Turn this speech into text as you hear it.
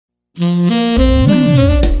The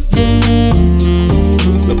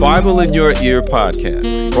Bible in Your Ear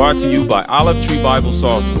podcast, brought to you by Olive Tree Bible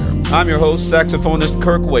Software. I'm your host, saxophonist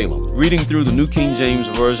Kirk Whalum, reading through the New King James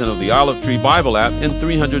Version of the Olive Tree Bible app in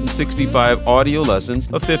 365 audio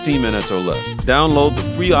lessons of 15 minutes or less. Download the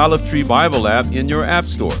free Olive Tree Bible app in your app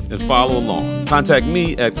store and follow along. Contact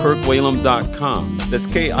me at kirkwhalum.com. That's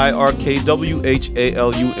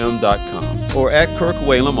KIRKWHALUM.com. Or at Kirk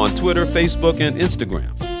Whalum on Twitter, Facebook, and Instagram.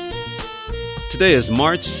 Today is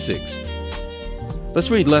March 6th. Let's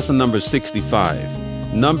read lesson number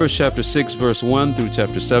 65. Numbers chapter 6, verse 1 through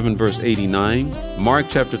chapter 7, verse 89. Mark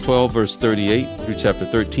chapter 12, verse 38 through chapter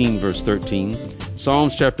 13, verse 13.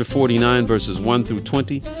 Psalms chapter 49, verses 1 through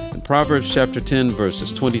 20. And Proverbs chapter 10,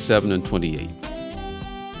 verses 27 and 28.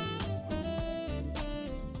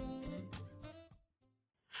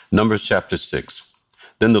 Numbers chapter 6.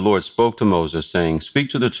 Then the Lord spoke to Moses, saying, Speak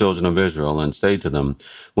to the children of Israel, and say to them,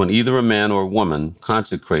 When either a man or a woman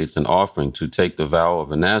consecrates an offering to take the vow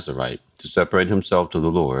of a Nazirite, to separate himself to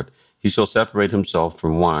the Lord, he shall separate himself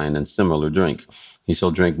from wine and similar drink. He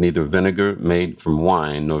shall drink neither vinegar made from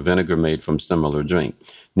wine, nor vinegar made from similar drink.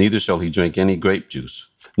 Neither shall he drink any grape juice,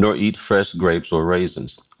 nor eat fresh grapes or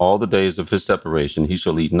raisins. All the days of his separation he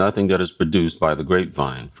shall eat nothing that is produced by the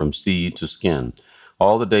grapevine, from seed to skin.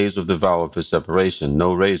 All the days of the vow of his separation,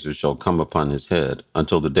 no razor shall come upon his head,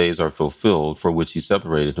 until the days are fulfilled for which he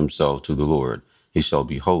separated himself to the Lord. He shall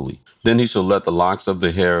be holy. Then he shall let the locks of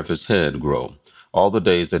the hair of his head grow. All the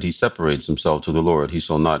days that he separates himself to the Lord, he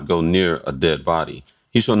shall not go near a dead body.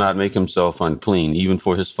 He shall not make himself unclean, even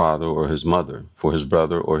for his father or his mother, for his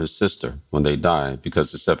brother or his sister, when they die,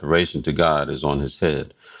 because the separation to God is on his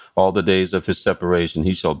head. All the days of his separation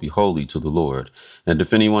he shall be holy to the Lord. And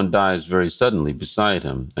if anyone dies very suddenly beside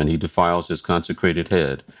him, and he defiles his consecrated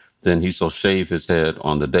head, then he shall shave his head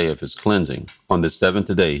on the day of his cleansing. On the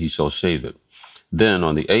 7th day he shall shave it. Then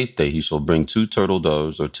on the 8th day he shall bring 2 turtle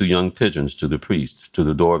doves or 2 young pigeons to the priest, to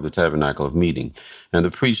the door of the tabernacle of meeting. And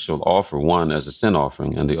the priest shall offer one as a sin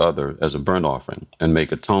offering, and the other as a burnt offering, and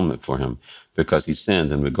make atonement for him, because he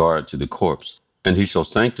sinned in regard to the corpse. And he shall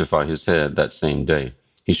sanctify his head that same day.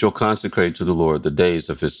 He shall consecrate to the Lord the days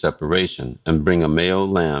of his separation, and bring a male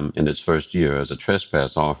lamb in its first year as a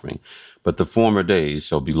trespass offering. But the former days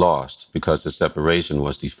shall be lost, because his separation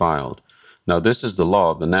was defiled. Now this is the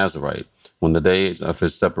law of the Nazirite. When the days of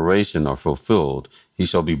his separation are fulfilled, he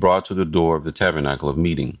shall be brought to the door of the tabernacle of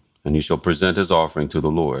meeting, and he shall present his offering to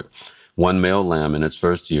the Lord. 1 male lamb in its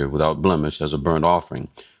first year without blemish as a burnt offering.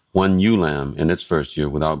 1 ewe lamb in its first year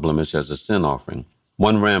without blemish as a sin offering.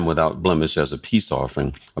 1 ram without blemish as a peace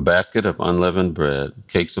offering, a basket of unleavened bread,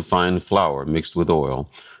 cakes of fine flour mixed with oil,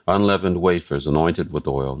 unleavened wafers anointed with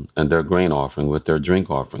oil, and their grain offering with their drink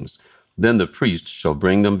offerings. Then the priest shall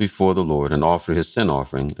bring them before the Lord and offer his sin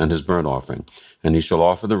offering and his burnt offering. And he shall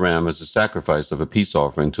offer the ram as a sacrifice of a peace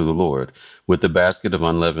offering to the Lord, with the basket of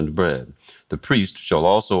unleavened bread. The priest shall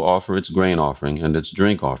also offer its grain offering and its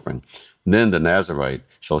drink offering. Then the Nazirite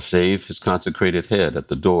shall shave his consecrated head at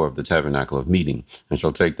the door of the tabernacle of meeting, and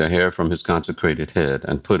shall take the hair from his consecrated head,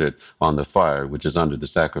 and put it on the fire which is under the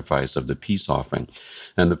sacrifice of the peace offering.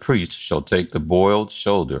 And the priest shall take the boiled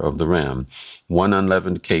shoulder of the ram, 1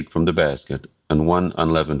 unleavened cake from the basket, and 1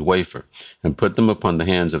 unleavened wafer, and put them upon the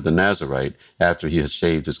hands of the Nazirite after he has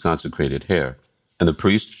shaved his consecrated hair. And the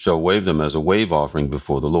priest shall wave them as a wave offering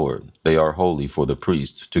before the Lord. They are holy for the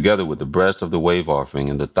priest, together with the breast of the wave offering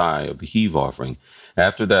and the thigh of the heave offering.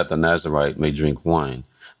 After that the Nazirite may drink wine.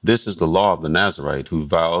 This is the law of the Nazirite who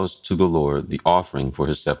vows to the Lord the offering for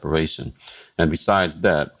his separation. And besides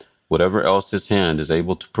that, whatever else his hand is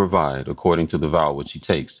able to provide according to the vow which he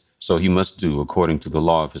takes, so he must do according to the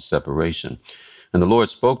law of his separation. And the Lord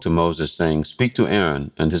spoke to Moses, saying, Speak to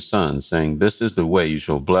Aaron and his sons, saying, This is the way you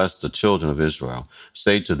shall bless the children of Israel.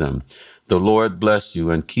 Say to them, The Lord bless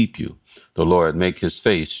you and keep you. The Lord make his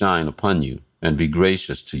face shine upon you and be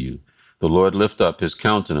gracious to you. The Lord lift up his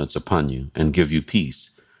countenance upon you and give you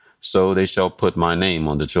peace. So they shall put my name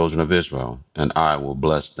on the children of Israel, and I will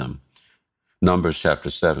bless them. Numbers chapter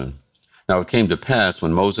 7. Now it came to pass,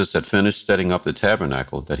 when Moses had finished setting up the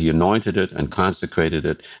tabernacle, that he anointed it and consecrated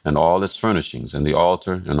it and all its furnishings, and the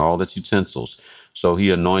altar and all its utensils. So he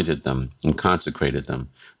anointed them and consecrated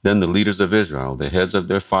them. Then the leaders of Israel, the heads of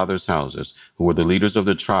their fathers' houses, who were the leaders of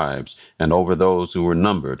the tribes, and over those who were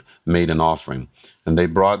numbered, made an offering. And they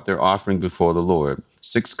brought their offering before the Lord,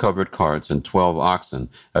 6 covered carts and 12 oxen,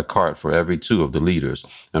 a cart for every 2 of the leaders,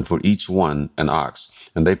 and for each one an ox.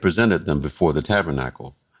 And they presented them before the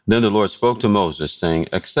tabernacle. Then the Lord spoke to Moses, saying,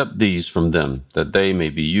 Accept these from them, that they may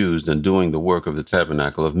be used in doing the work of the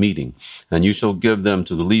tabernacle of meeting, and you shall give them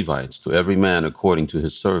to the Levites, to every man according to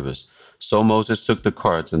his service. So Moses took the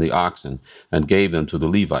carts and the oxen, and gave them to the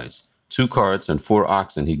Levites. 2 carts and 4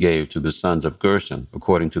 oxen he gave to the sons of Gershon,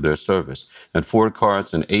 according to their service, and 4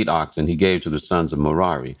 carts and 8 oxen he gave to the sons of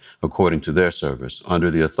Merari, according to their service,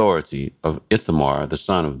 under the authority of Ithamar, the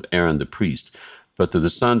son of Aaron the priest. But to the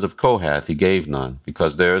sons of Kohath he gave none,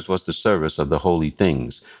 because theirs was the service of the holy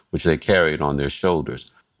things, which they carried on their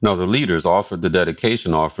shoulders. Now the leaders offered the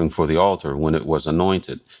dedication offering for the altar when it was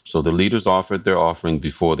anointed. So the leaders offered their offering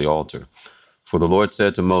before the altar. For the Lord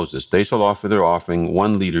said to Moses, They shall offer their offering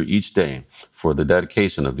 1 liter each day for the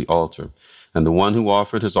dedication of the altar. And the one who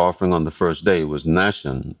offered his offering on the first day was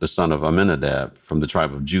Nahshon, the son of Amminadab, from the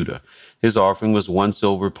tribe of Judah. His offering was 1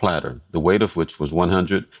 silver platter, the weight of which was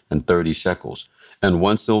 130 shekels, and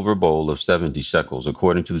 1 silver bowl of 70 shekels,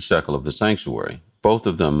 according to the shekel of the sanctuary, both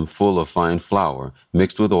of them full of fine flour,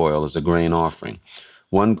 mixed with oil as a grain offering.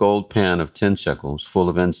 1 gold pan of 10 shekels, full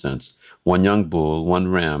of incense, 1 young bull, 1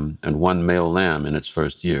 ram, and 1 male lamb in its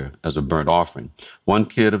first year, as a burnt offering, 1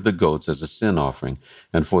 kid of the goats as a sin offering,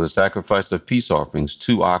 and for the sacrifice of peace offerings,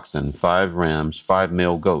 2 oxen, 5 rams, 5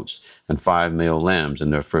 male goats, and 5 male lambs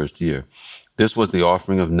in their first year. This was the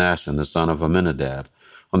offering of Nahshon, the son of Amminadab.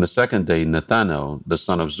 On the second day, Nethanel, the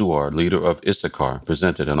son of Zuar, leader of Issachar,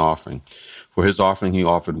 presented an offering. For his offering he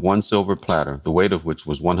offered 1 silver platter, the weight of which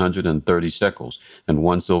was 130 shekels, and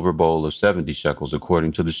 1 silver bowl of 70 shekels,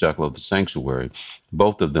 according to the shekel of the sanctuary,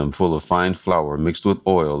 both of them full of fine flour mixed with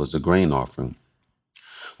oil as a grain offering.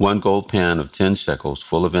 1 gold pan of 10 shekels,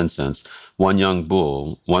 full of incense, 1 young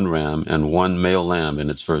bull, 1 ram, and 1 male lamb in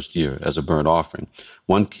its first year, as a burnt offering,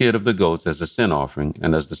 1 kid of the goats as a sin offering,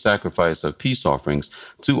 and as the sacrifice of peace offerings,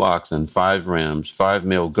 2 oxen, 5 rams, 5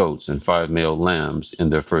 male goats, and 5 male lambs in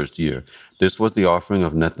their first year. This was the offering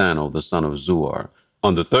of Nethanel, the son of Zuar.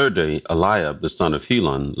 On the third day, Eliab, the son of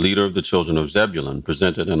Helon, leader of the children of Zebulun,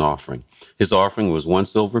 presented an offering. His offering was 1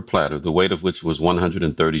 silver platter, the weight of which was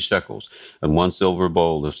 130 shekels, and 1 silver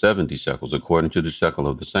bowl of 70 shekels, according to the shekel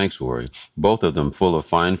of the sanctuary, both of them full of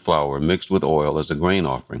fine flour mixed with oil as a grain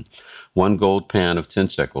offering. 1 gold pan of 10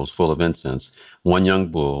 shekels, full of incense, 1 young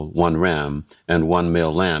bull, 1 ram, and 1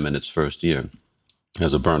 male lamb in its first year,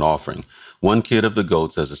 as a burnt offering, 1 kid of the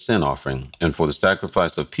goats as a sin offering, and for the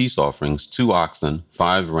sacrifice of peace offerings, 2 oxen,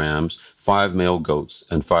 5 rams, 5 male goats,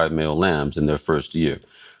 and 5 male lambs in their first year.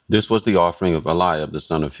 This was the offering of Eliab, the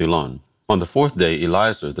son of Helon. On the fourth day,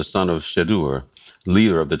 Eliezer, the son of Shedeur,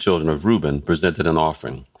 leader of the children of Reuben, presented an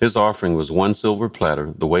offering. His offering was 1 silver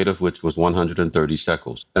platter, the weight of which was 130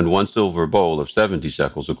 shekels, and 1 silver bowl of 70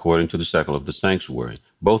 shekels, according to the shekel of the sanctuary,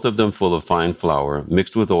 both of them full of fine flour,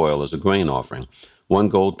 mixed with oil as a grain offering. 1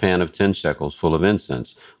 gold pan of 10 shekels, full of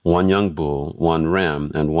incense, 1 young bull, 1 ram,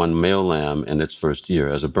 and 1 male lamb in its first year,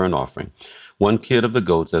 as a burnt offering. 1 kid of the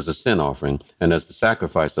goats as a sin offering, and as the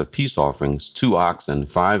sacrifice of peace offerings, 2 oxen,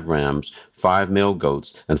 5 rams, 5 male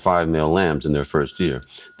goats, and 5 male lambs in their first year.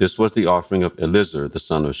 This was the offering of Elizur, the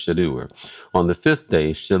son of Shedeur. On the fifth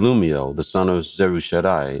day, Shelumiel, the son of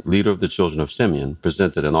Zerushadai, leader of the children of Simeon,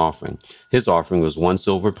 presented an offering. His offering was 1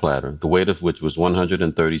 silver platter, the weight of which was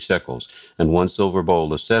 130 shekels, and 1 silver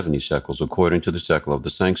bowl of 70 shekels, according to the shekel of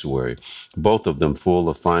the sanctuary, both of them full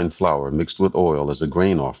of fine flour mixed with oil as a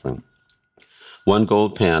grain offering. 1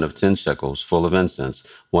 gold pan of 10 shekels, full of incense,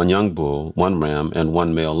 1 young bull, 1 ram, and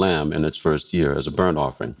 1 male lamb in its first year, as a burnt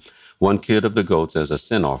offering. 1 kid of the goats as a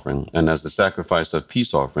sin offering, and as the sacrifice of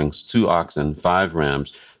peace offerings, 2 oxen, 5 rams,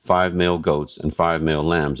 5 male goats, and 5 male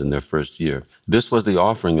lambs in their first year. This was the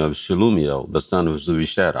offering of Shelumiel, the son of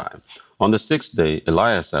Zurishaddai. On the sixth day,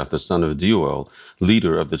 Eliasaph, the son of Deuel,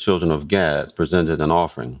 leader of the children of Gad, presented an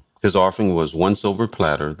offering. His offering was 1 silver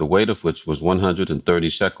platter, the weight of which was 130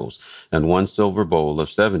 shekels, and 1 silver bowl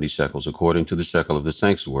of 70 shekels, according to the shekel of the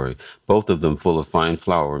sanctuary, both of them full of fine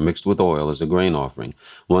flour mixed with oil as a grain offering.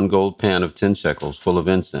 1 gold pan of 10 shekels, full of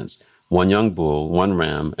incense. 1 young bull, 1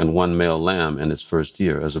 ram, and 1 male lamb in its first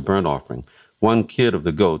year, as a burnt offering. 1 kid of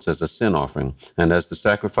the goats as a sin offering, and as the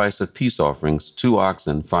sacrifice of peace offerings, 2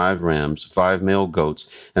 oxen, 5 rams, 5 male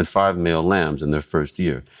goats, and 5 male lambs in their first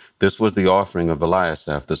year. This was the offering of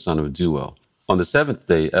Eliasaph, the son of Deuel. On the seventh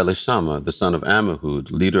day, Elishama, the son of Ammihud,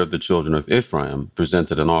 leader of the children of Ephraim,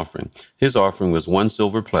 presented an offering. His offering was 1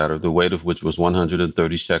 silver platter, the weight of which was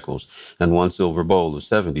 130 shekels, and 1 silver bowl of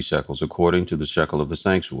 70 shekels, according to the shekel of the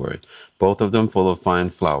sanctuary, both of them full of fine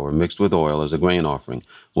flour, mixed with oil as a grain offering,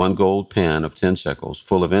 1 gold pan of 10 shekels,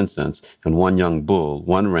 full of incense, and 1 young bull,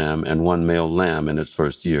 1 ram, and 1 male lamb in its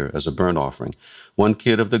first year as a burnt offering, 1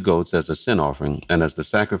 kid of the goats as a sin offering, and as the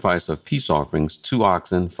sacrifice of peace offerings, 2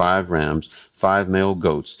 oxen, 5 rams, 5 male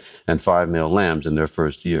goats, and 5 male lambs in their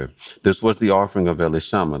first year. This was the offering of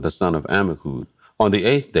Elishama, the son of Ammihud. On the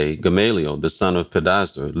eighth day, Gamaliel, the son of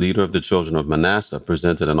Pedazur, leader of the children of Manasseh,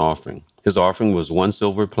 presented an offering. His offering was 1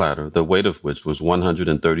 silver platter, the weight of which was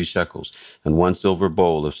 130 shekels, and 1 silver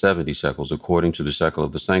bowl of 70 shekels, according to the shekel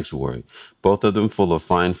of the sanctuary, both of them full of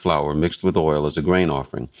fine flour mixed with oil as a grain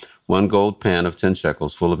offering, 1 gold pan of 10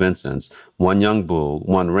 shekels full of incense, 1 young bull,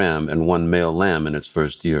 1 ram, and 1 male lamb in its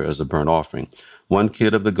first year as a burnt offering, 1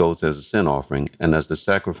 kid of the goats as a sin offering, and as the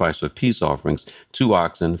sacrifice of peace offerings, 2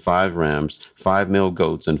 oxen, 5 rams, 5 male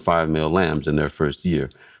goats, and 5 male lambs in their first year.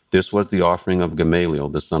 This was the offering of Gamaliel,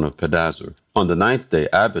 the son of Pedazur. On the ninth day,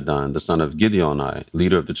 Abidan, the son of Gideoni,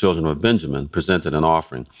 leader of the children of Benjamin, presented an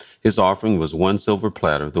offering. His offering was 1 silver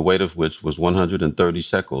platter, the weight of which was 130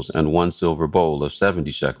 shekels, and 1 silver bowl of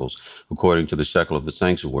 70 shekels, according to the shekel of the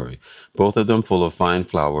sanctuary, both of them full of fine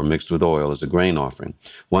flour mixed with oil as a grain offering,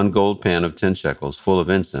 1 gold pan of 10 shekels, full of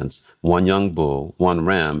incense, 1 young bull, 1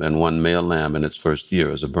 ram, and 1 male lamb in its first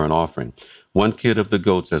year as a burnt offering, 1 kid of the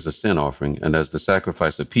goats as a sin offering, and as the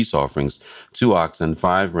sacrifice of peace offerings, 2 oxen,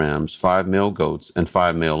 5 rams, 5 male goats, and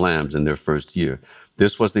 5 male lambs in their first year.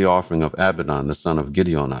 This was the offering of Abidan, the son of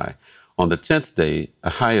Gideoni. On the 10th day,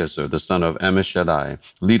 Ahiezer, the son of Ammishaddai,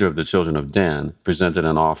 leader of the children of Dan, presented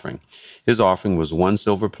an offering. His offering was 1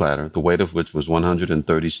 silver platter, the weight of which was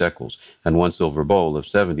 130 shekels, and 1 silver bowl of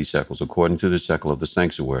 70 shekels, according to the shekel of the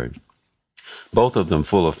sanctuary, both of them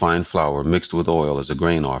full of fine flour mixed with oil as a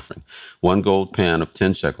grain offering, 1 gold pan of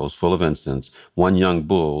 10 shekels full of incense, 1 young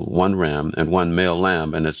bull, 1 ram, and 1 male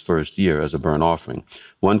lamb in its first year as a burnt offering,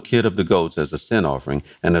 1 kid of the goats as a sin offering,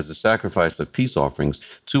 and as a sacrifice of peace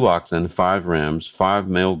offerings, 2 oxen, 5 rams, 5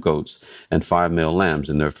 male goats, and 5 male lambs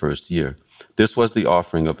in their first year. This was the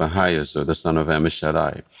offering of Ahiezer, the son of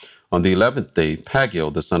Ammishaddai. On the 11th day,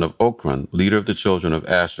 Pagiel, the son of Ochran, leader of the children of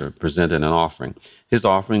Asher, presented an offering. His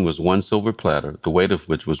offering was 1 silver platter, the weight of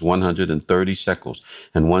which was 130 shekels,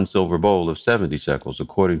 and 1 silver bowl of 70 shekels,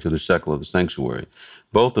 according to the shekel of the sanctuary,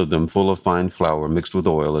 both of them full of fine flour mixed with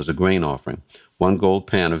oil as a grain offering, 1 gold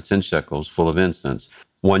pan of 10 shekels full of incense,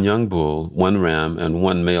 1 young bull, 1 ram, and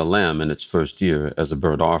 1 male lamb in its first year as a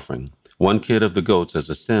burnt offering, 1 kid of the goats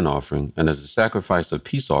as a sin offering, and as a sacrifice of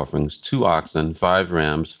peace offerings, 2 oxen, 5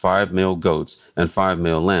 rams, 5 male goats, and 5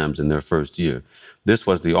 male lambs in their first year. This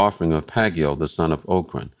was the offering of Pagiel, the son of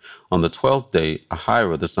Ochran. On the 12th day,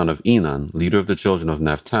 Ahira, the son of Enan, leader of the children of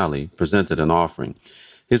Naphtali, presented an offering.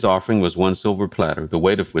 His offering was 1 silver platter, the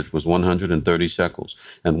weight of which was 130 shekels,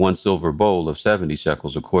 and 1 silver bowl of 70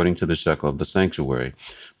 shekels, according to the shekel of the sanctuary,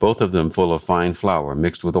 both of them full of fine flour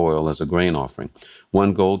mixed with oil as a grain offering,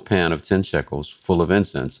 1 gold pan of 10 shekels, full of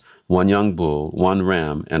incense, 1 young bull, 1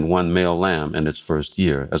 ram, and 1 male lamb in its first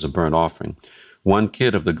year as a burnt offering, 1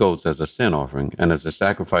 kid of the goats as a sin offering, and as a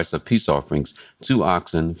sacrifice of peace offerings, 2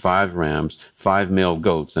 oxen, 5 rams, 5 male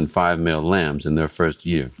goats, and 5 male lambs in their first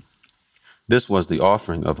year. This was the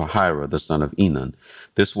offering of Ahira, the son of Enan.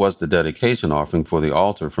 This was the dedication offering for the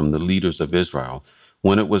altar from the leaders of Israel.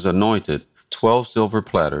 When it was anointed, 12 silver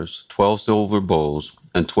platters, 12 silver bowls,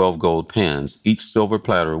 and 12 gold pans. Each silver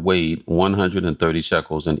platter weighed 130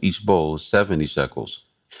 shekels, and each bowl 70 shekels.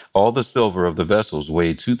 All the silver of the vessels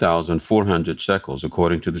weighed 2,400 shekels,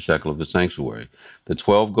 according to the shekel of the sanctuary. The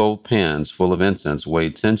 12 gold pans full of incense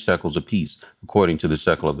weighed 10 shekels apiece, according to the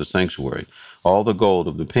shekel of the sanctuary. All the gold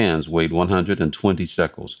of the pans weighed 120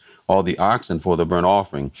 shekels. All the oxen for the burnt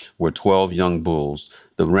offering were 12 young bulls,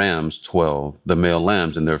 the rams 12, the male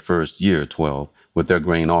lambs in their first year 12, with their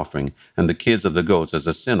grain offering, and the kids of the goats as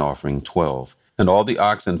a sin offering 12. And all the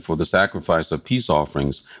oxen for the sacrifice of peace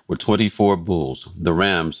offerings were 24 bulls, the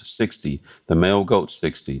rams 60, the male goats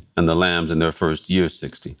 60, and the lambs in their first year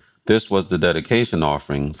 60. This was the dedication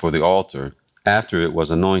offering for the altar after it was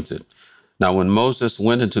anointed. Now when Moses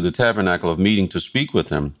went into the tabernacle of meeting to speak with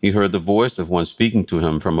him, he heard the voice of one speaking to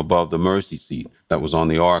him from above the mercy seat that was on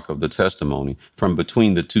the ark of the testimony, from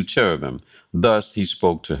between the 2 cherubim. Thus he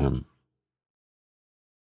spoke to him.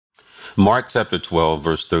 Mark chapter 12,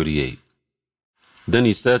 verse 38. Then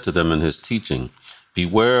he said to them in his teaching,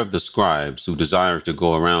 Beware of the scribes who desire to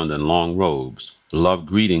go around in long robes, love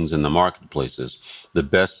greetings in the marketplaces, the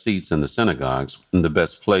best seats in the synagogues, and the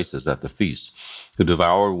best places at the feasts, who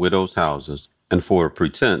devour widows' houses, and for a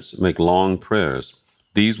pretense make long prayers.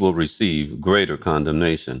 These will receive greater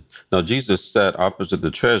condemnation. Now Jesus sat opposite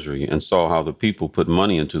the treasury and saw how the people put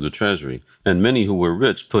money into the treasury, and many who were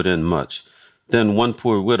rich put in much. Then one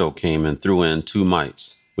poor widow came and threw in 2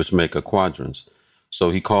 mites, which make a quadrans. So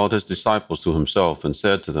he called his disciples to himself and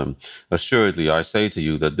said to them, Assuredly I say to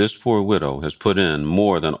you that this poor widow has put in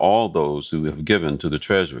more than all those who have given to the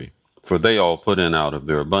treasury. For they all put in out of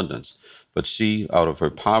their abundance, but she, out of her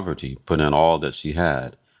poverty, put in all that she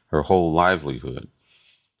had, her whole livelihood.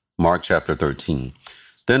 Mark chapter 13.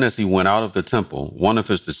 Then as he went out of the temple, one of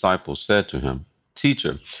his disciples said to him,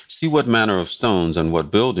 Teacher, see what manner of stones and what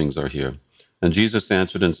buildings are here. And Jesus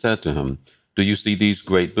answered and said to him, Do you see these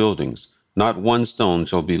great buildings? Not one stone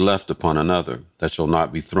shall be left upon another, that shall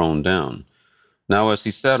not be thrown down. Now as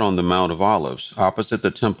he sat on the Mount of Olives, opposite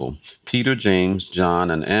the temple, Peter, James, John,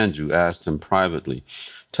 and Andrew asked him privately,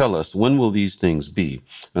 Tell us, when will these things be?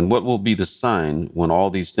 And what will be the sign when all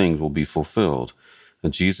these things will be fulfilled?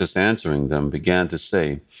 And Jesus answering them began to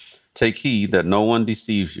say, Take heed that no one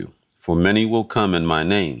deceives you, for many will come in my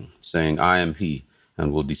name, saying, I am he,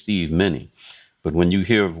 and will deceive many. But when you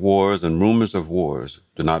hear of wars and rumors of wars,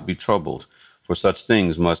 do not be troubled, for such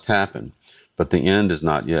things must happen. But the end is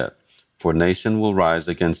not yet. For nation will rise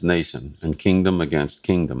against nation, and kingdom against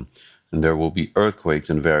kingdom. And there will be earthquakes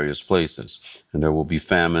in various places, and there will be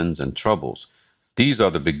famines and troubles. These are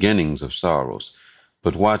the beginnings of sorrows.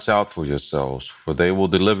 But watch out for yourselves, for they will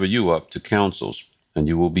deliver you up to councils, and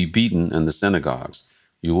you will be beaten in the synagogues.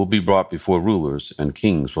 You will be brought before rulers and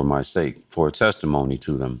kings for my sake, for a testimony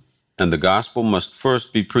to them. And the gospel must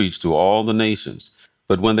first be preached to all the nations.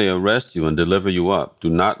 But when they arrest you and deliver you up, do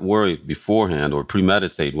not worry beforehand or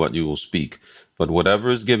premeditate what you will speak. But whatever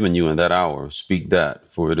is given you in that hour, speak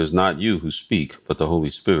that, for it is not you who speak, but the Holy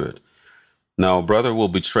Spirit. Now a brother will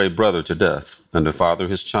betray brother to death, and a father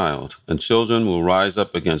his child, and children will rise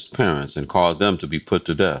up against parents and cause them to be put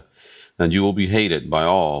to death. And you will be hated by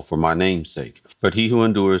all for my name's sake. But he who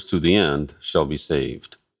endures to the end shall be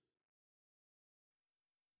saved.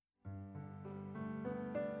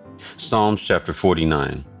 Psalms chapter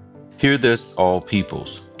 49. Hear this, all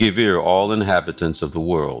peoples. Give ear, all inhabitants of the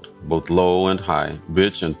world, both low and high,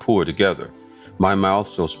 rich and poor together. My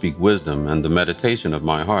mouth shall speak wisdom, and the meditation of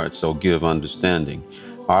my heart shall give understanding.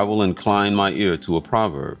 I will incline my ear to a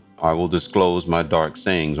proverb. I will disclose my dark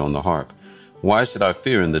sayings on the harp. Why should I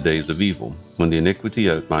fear in the days of evil, when the iniquity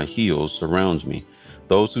at my heels surrounds me?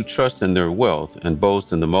 Those who trust in their wealth and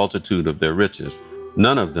boast in the multitude of their riches,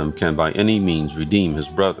 none of them can by any means redeem his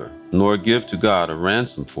brother, nor give to God a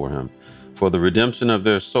ransom for him. For the redemption of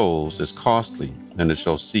their souls is costly, and it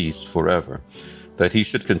shall cease forever, that he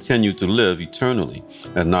should continue to live eternally,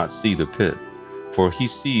 and not see the pit. For he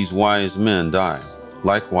sees wise men die.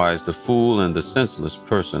 Likewise the fool and the senseless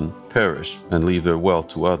person perish, and leave their wealth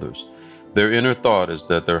to others. Their inner thought is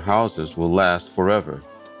that their houses will last forever,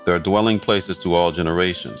 their dwelling places to all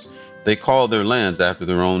generations. They call their lands after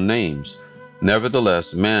their own names.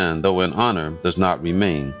 Nevertheless, man, though in honor, does not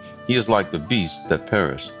remain. He is like the beasts that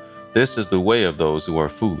perish. This is the way of those who are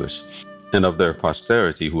foolish, and of their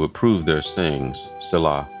posterity who approve their sayings.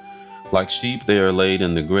 Selah. Like sheep they are laid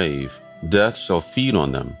in the grave. Death shall feed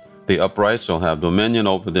on them. The upright shall have dominion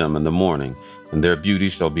over them in the morning, and their beauty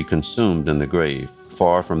shall be consumed in the grave,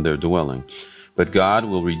 far from their dwelling. But God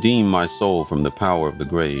will redeem my soul from the power of the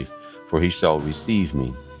grave, for he shall receive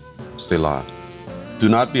me. Selah. Do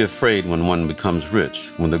not be afraid when one becomes rich,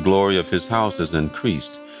 when the glory of his house is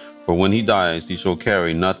increased. For when he dies, he shall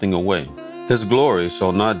carry nothing away. His glory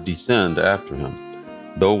shall not descend after him.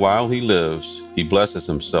 Though while he lives, he blesses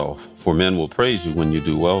himself, for men will praise you when you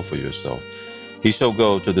do well for yourself. He shall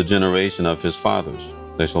go to the generation of his fathers.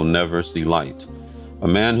 They shall never see light. A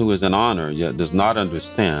man who is in honor yet does not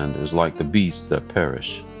understand is like the beasts that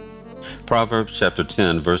perish. Proverbs chapter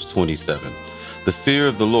 10, verse 27. The fear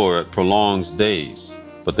of the Lord prolongs days,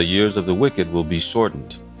 but the years of the wicked will be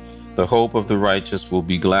shortened. The hope of the righteous will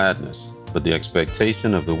be gladness, but the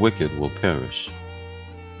expectation of the wicked will perish.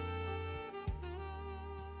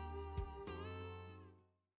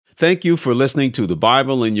 Thank you for listening to the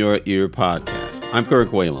Bible in Your Ear podcast. I'm Kirk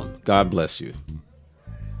Whalum. God bless you.